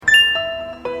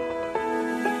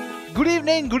Good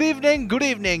evening, good evening, good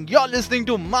evening. You're listening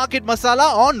to Market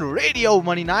Masala on Radio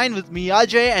Money 9 with me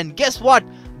Ajay, and guess what?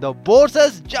 The boards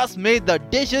has just made the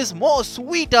dishes more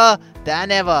sweeter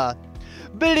than ever.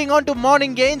 Building on to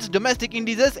morning gains, domestic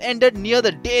indices ended near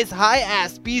the day's high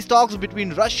as peace talks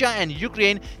between Russia and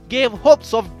Ukraine gave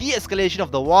hopes of de-escalation of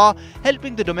the war,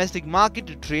 helping the domestic market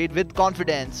to trade with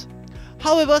confidence.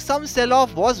 However, some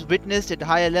sell-off was witnessed at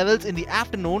higher levels in the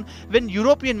afternoon when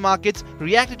European markets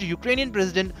reacted to Ukrainian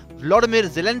President Volodymyr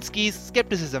Zelensky's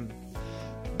skepticism.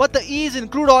 But the ease in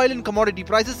crude oil and commodity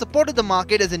prices supported the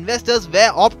market as investors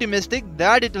were optimistic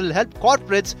that it will help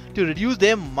corporates to reduce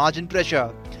their margin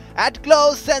pressure. At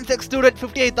close, Sensex stood at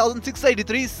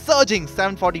 58,683, surging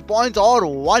 740 points or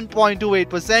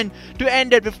 1.28% to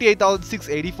end at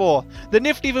 58,684. The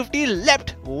Nifty 50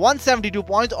 leapt 172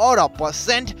 points or a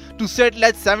percent to settle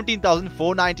at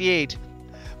 17,498.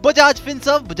 Bajaj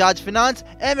Finserv, Bajaj Finance,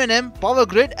 M&M, Power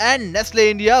Grid and Nestle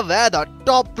India were the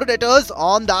top predators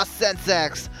on the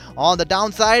Sensex. On the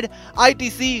downside,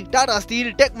 ITC, Tata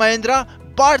Steel, Tech Mahindra,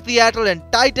 Bharti Airtel and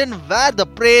Titan were the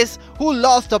praise, who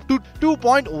lost up to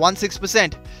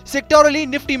 2.16%. Sectorally,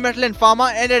 Nifty Metal and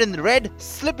Pharma ended in red,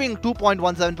 slipping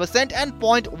 2.17% and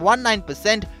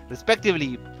 0.19%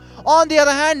 respectively. On the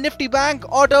other hand, Nifty Bank,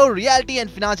 Auto, Realty and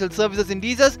Financial Services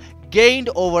indices gained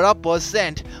over a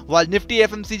percent, while Nifty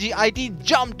FMCG IT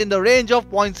jumped in the range of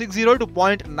 0.60 to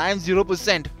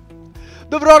 0.90%.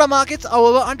 The broader markets,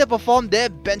 however, underperformed their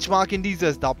benchmark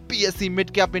indices. The BSE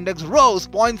Mid Cap Index rose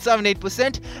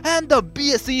 0.78% and the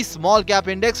BSE Small Cap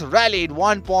Index rallied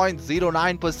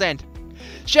 1.09%.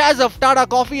 Shares of Tata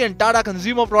Coffee and Tata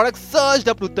Consumer Products surged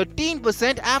up to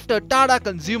 13% after Tata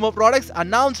Consumer Products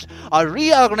announced a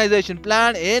reorganization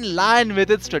plan in line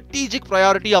with its strategic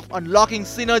priority of unlocking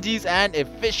synergies and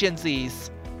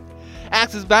efficiencies.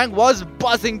 Axis Bank was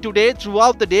buzzing today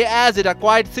throughout the day as it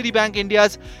acquired Citibank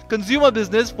India's consumer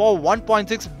business for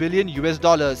 $1.6 billion.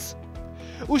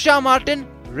 Usha Martin,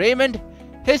 Raymond,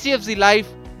 HDFC Life,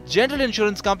 General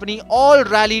Insurance Company all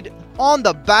rallied on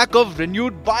the back of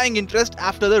renewed buying interest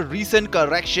after the recent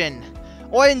correction.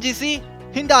 ONGC,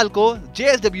 Hindalco,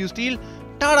 JSW Steel,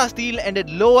 Tata Steel ended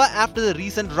lower after the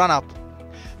recent run-up.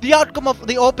 The outcome of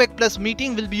the OPEC Plus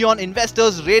meeting will be on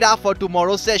investors' radar for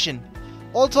tomorrow's session.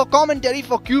 Also, commentary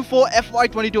for Q4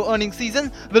 FY22 earnings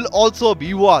season will also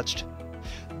be watched.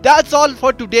 That's all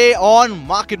for today on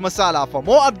Market Masala. For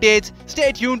more updates,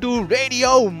 stay tuned to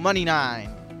Radio Money 9.